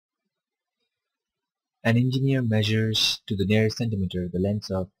An engineer measures to the nearest centimeter the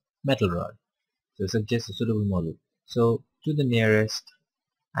length of metal rod. So suggest a suitable model. So to the nearest,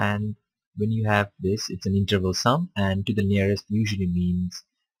 and when you have this, it's an interval sum, and to the nearest usually means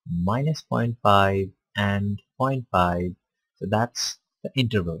minus zero point 0.5 and zero point 0.5. So that's the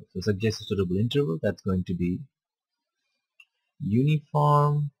interval. So suggest a suitable interval. That's going to be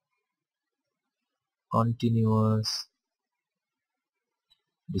uniform continuous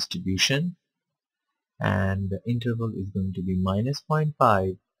distribution, and the interval is going to be minus zero point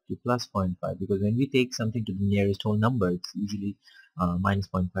 0.5 to plus zero point 0.5, because when we take something to the nearest whole number, it's usually minus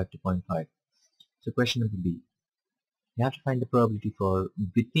zero point 0.5 to zero point 0.5. So question number B. You have to find the probability for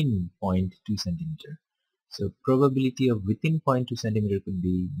within 0.2 centimeter. So probability of within 0.2 centimeter could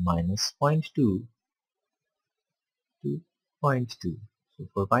be minus 0.2 to 0.2. So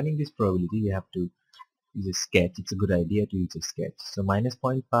for finding this probability, you have to use a sketch. It's a good idea to use a sketch. So minus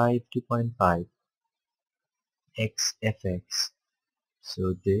 0.5 to 0.5 x fx.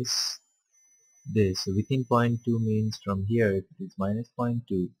 So so within 0.2 means from here it is minus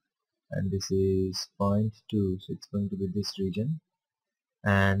 0.2, and this is 0.2, so it's going to be this region,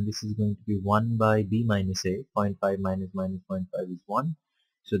 and this is going to be 1 by b minus a. 0.5 minus minus 0.5 is 1,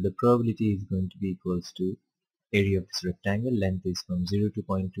 so the probability is going to be equals to area of this rectangle. Length is from 0 to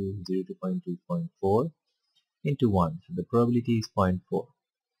 0.2, 0 to 0.2 is 0.4 into 1, so the probability is 0.4.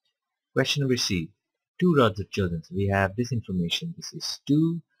 Question number C. Two rods are chosen. So we have this information. This is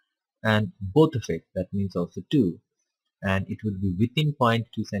 2 and both of it. That means also 2. And it would be within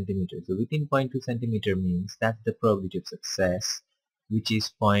 0.2 centimeters. So within 0.2 centimeter means that's the probability of success, which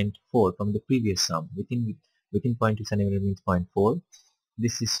is 0.4 from the previous sum. Within 0.2 centimeter means 0.4.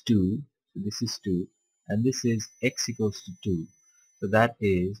 This is 2. So this is 2. And this is x equals to 2. So that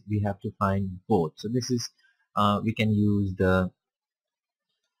is, we have to find both. So this is, we can use the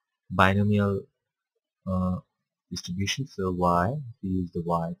binomial distribution. So y, we use the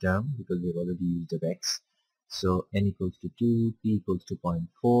y term because we've already used of x. So n equals to 2, p equals to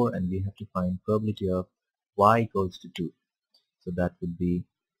 0.4, and we have to find probability of y equals to 2. So that would be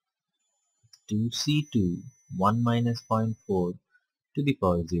 2c2, 1 minus 0.4 to the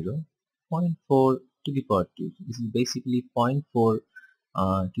power 0, 0.4 to the power 2. So this is basically 0.4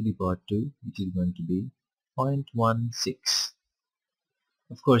 to the power 2, which is going to be 0.16.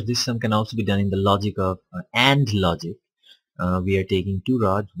 Of course, this sum can also be done in the logic of AND logic. We are taking two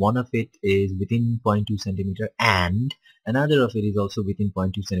rods. One of it is within 0.2 centimeter and another of it is also within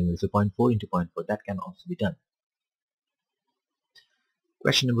 0.2 centimeter. So 0.4 into 0.4, that can also be done.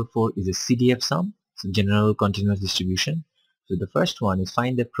 Question number 4 is a CDF sum, so general continuous distribution. So the first one is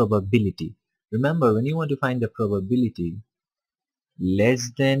find the probability. Remember, when you want to find the probability, less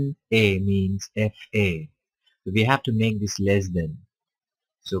than A means FA. So we have to make this less than.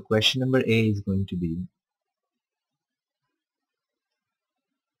 So question number A is going to be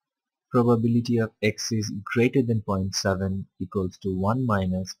probability of x is greater than 0.7 equals to 1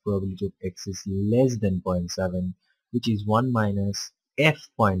 minus probability of x is less than 0.7, which is 1 minus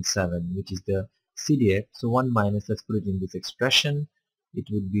f.7, which is the CDF. So 1 minus, let's put it in this expression, it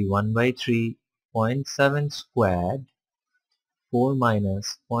would be 1 by 3 0.7 squared, 4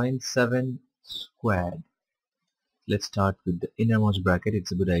 minus 0.7 squared. Let's start with the innermost bracket,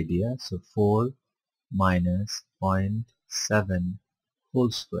 it's a good idea. So 4 minus 0.7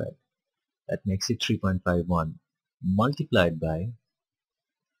 whole squared. That makes it 3.51 multiplied by,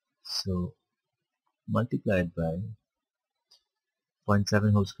 so multiplied by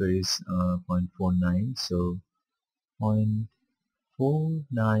 0.7 whole square is 0.49, so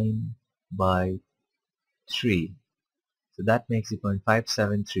 0.49 by 3, so that makes it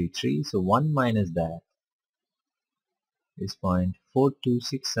 0.5733. So 1 minus that is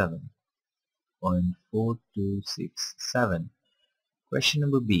 0.4267. 0.4267. Question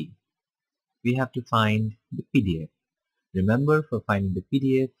number B. We have to find the PDF. Remember, for finding the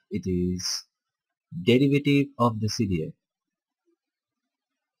PDF, it is derivative of the CDF.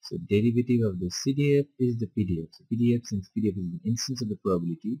 So derivative of the CDF is the PDF. So PDF, since PDF is an instance of the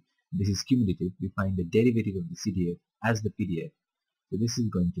probability, this is cumulative, we find the derivative of the CDF as the PDF. So this is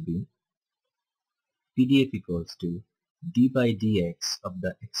going to be PDF equals to d by dx of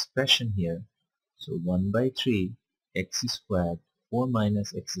the expression here. So 1 by 3 x squared 4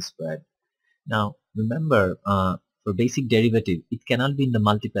 minus x squared. Now remember, for basic derivative, it cannot be in the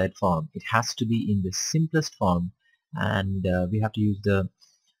multiplied form. It has to be in the simplest form, and we have to use the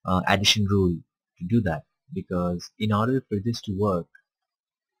addition rule to do that, because in order for this to work,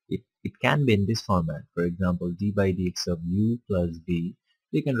 it can be in this format. For example, d by dx of u plus v.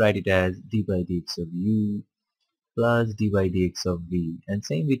 We can write it as d by dx of u plus dy dx of v. And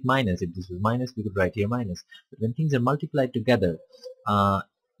same with minus. If this was minus, we could write here minus. But when things are multiplied together,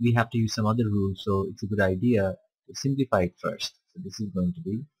 we have to use some other rule. So it's a good idea to simplify it first. So this is going to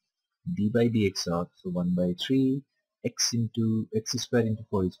be d by dx of, so 1 by 3 x into x squared into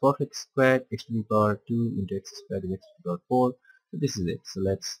 4 is 4x squared, x to the power 2 into x squared is x to the power 4. So this is it. So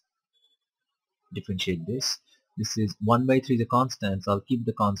let's differentiate this. This is 1 by 3 is a constant, so I'll keep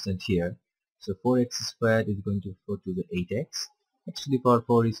the constant here. So 4x squared is going to 4 to the 8x. X to the power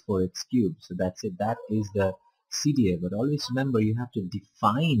 4 is 4x cubed. So that's it. That is the CDF. But always remember, you have to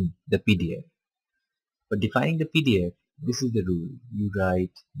define the PDF. For defining the PDF, this is the rule. You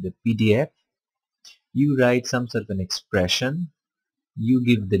write the PDF, you write some sort of an expression, you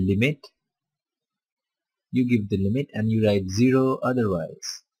give the limit, and you write 0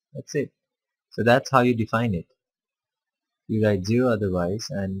 otherwise. That's it. So that's how you define it. You write 0 otherwise,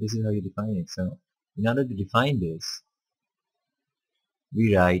 and this is how you define it. So in order to define this,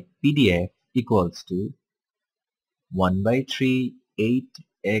 we write PDF equals to 1 by 3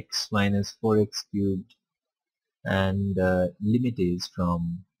 8x minus 4x cubed, and limit is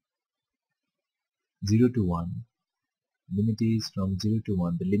from 0 to 1. Limit is from 0 to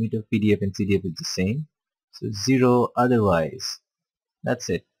 1. The limit of PDF and CDF is the same. So 0 otherwise. That's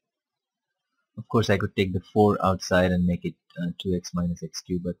it. Of course, I could take the 4 outside and make it 2x minus x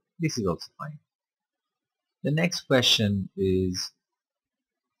cubed, but this is also fine. The next question is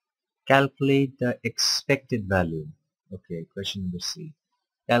calculate the expected value. Okay, question number C.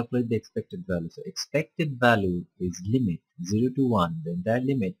 Calculate the expected value. So expected value is limit 0 to 1, the entire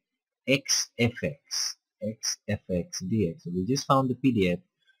limit x fx dx. So we just found the PDF.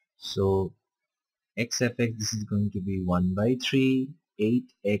 So x fx, this is going to be 1 by 3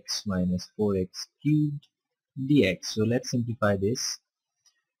 8x minus 4x cubed dx. So let's simplify this.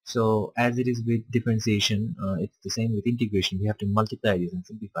 So as it is with differentiation, it's the same with integration. We have to multiply this and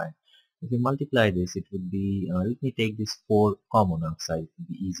simplify. If we multiply this, it would be, let me take this 4 common outside, it would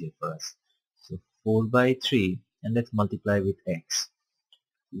be easier for us. So 4 by 3, and let's multiply with x.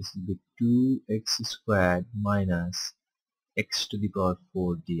 This will be 2x squared minus x to the power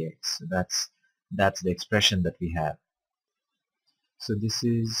 4 dx. So that's the expression that we have. So this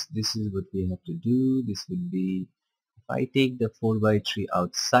is what we have to do. This will be, if I take the 4 by 3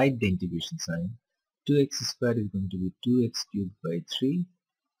 outside the integration sign, 2x squared is going to be 2x cubed by 3,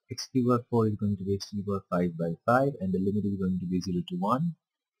 x to the power 4 is going to be x to the power 5 by 5, and the limit is going to be 0 to 1.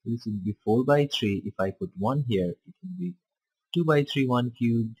 So this will be 4 by 3. If I put 1 here, it will be 2 by 3 1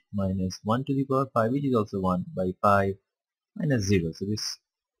 cubed minus 1 to the power 5, which is also 1 by 5 minus 0. So this,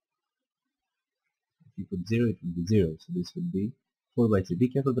 if you put 0, it will be 0. So this will be 4 by 3. Be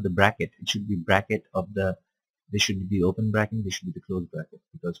careful with the bracket. It should be bracket of the, this should be open bracket, this should be the closed bracket,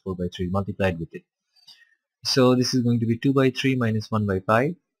 because 4 by 3 multiplied with it. So this is going to be 2 by 3 minus 1 by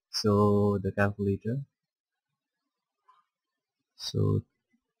 5. So the calculator. So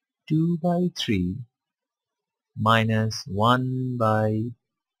 2 by 3 minus 1 by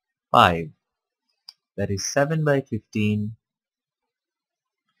 5. That is 7 by 15.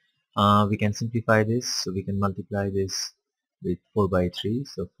 We can simplify this. So we can multiply this with 4 by 3.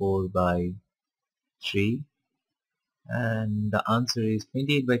 So 4 by 3. And the answer is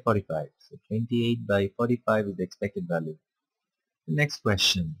 28 by 45. So 28 by 45 is the expected value. The next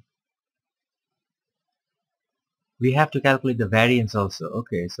question. We have to calculate the variance also.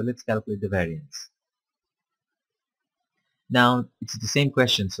 Okay, so let's calculate the variance. Now it's the same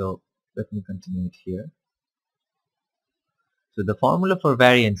question, so let me continue it here. So the formula for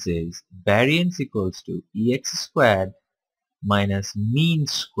variance is variance equals to ex squared minus mean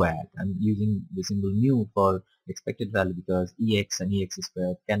squared. I'm using the symbol mu for expected value because ex and ex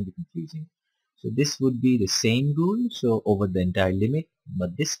squared can be confusing. So this would be the same rule, so over the entire limit,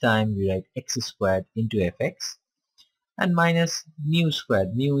 but this time we write x squared into fx and minus mu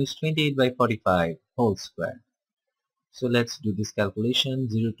squared. Mu is 28 by 45 whole square. So let's do this calculation.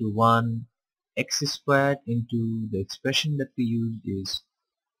 0 to 1 x squared into the expression that we used is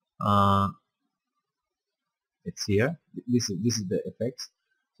it's here. This is the fx.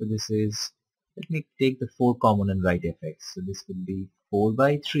 So this is, let me take the 4 common and write fx. So this will be 4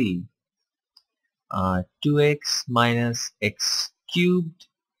 by 3 2x minus x cubed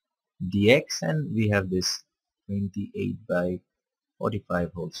dx, and we have this 28 by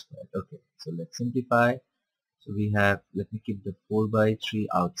 45 whole square. Okay, so let's simplify. So we have, let me keep the 4 by 3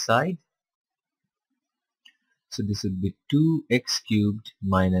 outside. So this would be 2x cubed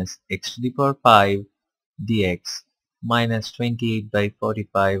minus x to the power 5 dx minus 28 by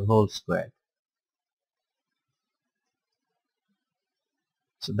 45 whole square.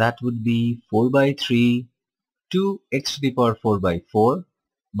 So that would be 4 by 3 2x to the power 4 by 4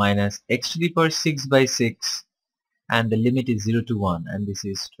 minus x to the power 6 by 6, and the limit is 0 to 1, and this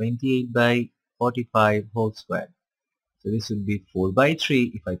is 28 by 45 whole square. So this will be 4 by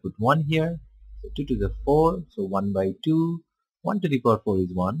 3 if I put 1 here. So 2 to the 4, so 1 by 2, 1 to the power 4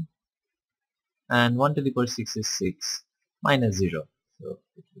 is 1, and 1 to the power 6 is 6, minus 0. So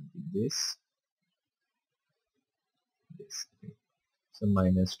it will be this. Okay. So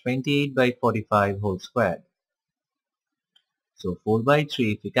minus 28 by 45 whole square. So 4 by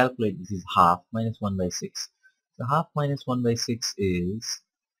 3, if we calculate, this is half minus 1 by 6. So half minus 1 by 6 is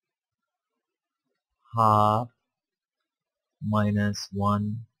half minus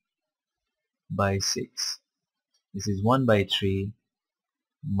 1 by 6. This is 1 by 3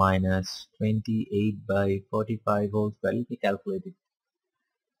 minus 28 by 45 whole square. Let me calculate it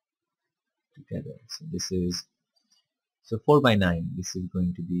together. So this is, so 4 by 9. This is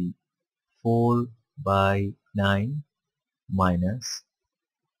going to be 4 by 9 minus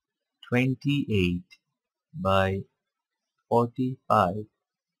 28 by 45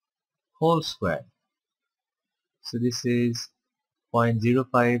 whole square. So this is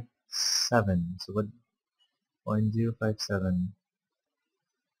 0.057. So what 0.057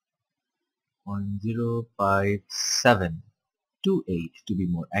 0.05728 to be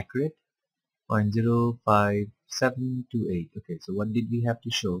more accurate. 0.05728. Okay, so what did we have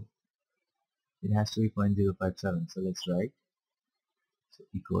to show? It has to be 0.057. So let's write. So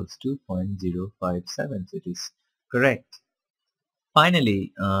equals to 0.057. So it is correct.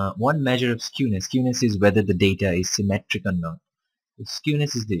 Finally, one measure of skewness. Skewness is whether the data is symmetric or not. So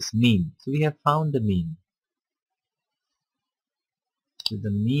skewness is this, mean. So we have found the mean. So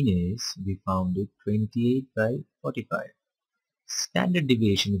the mean is, we found it 28 by 45. Standard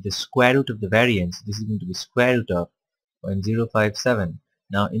deviation with the square root of the variance, this is going to be square root of 0.057.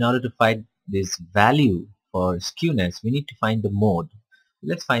 Now in order to find this value for skewness, we need to find the mode.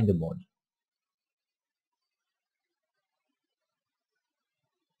 Let's find the mode.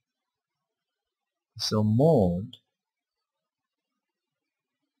 So mode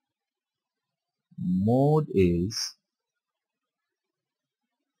is,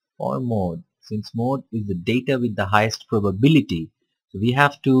 for mode, since mode is the data with the highest probability, so we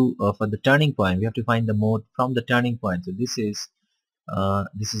have to, for the turning point, we have to find the mode from the turning point. So this is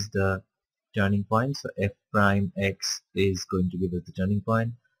the turning point. So f prime x is going to give us the turning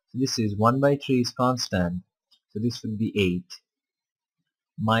point. So this is 1 by 3 is constant. So this will be 8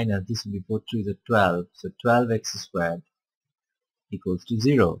 minus, this will be 4 3 is 12. So 12x squared equals to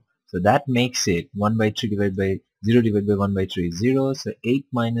 0. So that makes it 1 by 3 divided by 0 divided by 1 by 3 is 0. So 8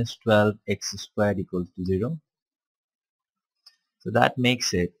 minus 12x squared equals to 0. So that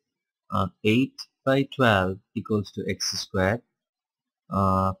makes it 8 by 12 equals to x squared.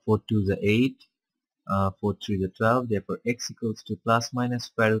 4 2 is 8. 4 3 is 12. Therefore x equals to plus minus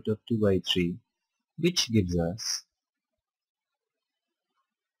square root of 2 by 3, which gives us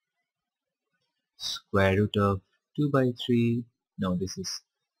square root of 2 by 3. No, this is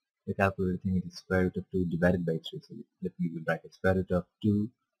the calculator thing. It is square root of 2 divided by 3. So let me give you bracket. Square root of 2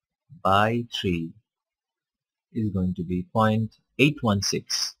 by 3 is going to be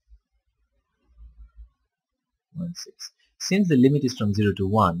 0.816. Since the limit is from 0 to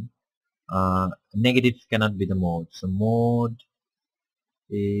 1, negative cannot be the mode. So mode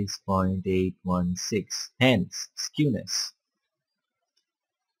is 0.816. Hence skewness.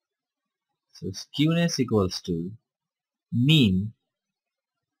 So skewness equals to mean.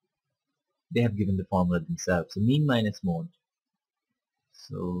 They have given the formula themselves. So mean minus mode.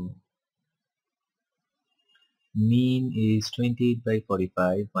 So mean is 28 by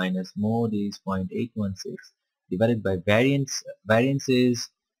 45 minus mode is 0.816 divided by variance. Variance is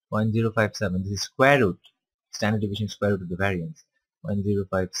 0.057. This is square root. Standard deviation square root of the variance.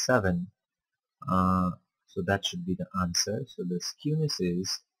 0.057. So that should be the answer. So the skewness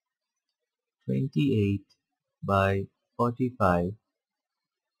is 28 by 45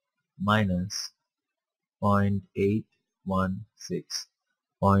 minus 0.816.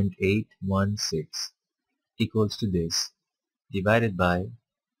 0.816 equals to this divided by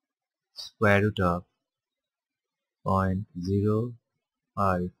square root of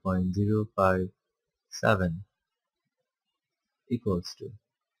 0.05.057 equals to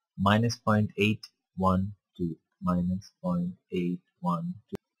minus 0.812 minus 0.812.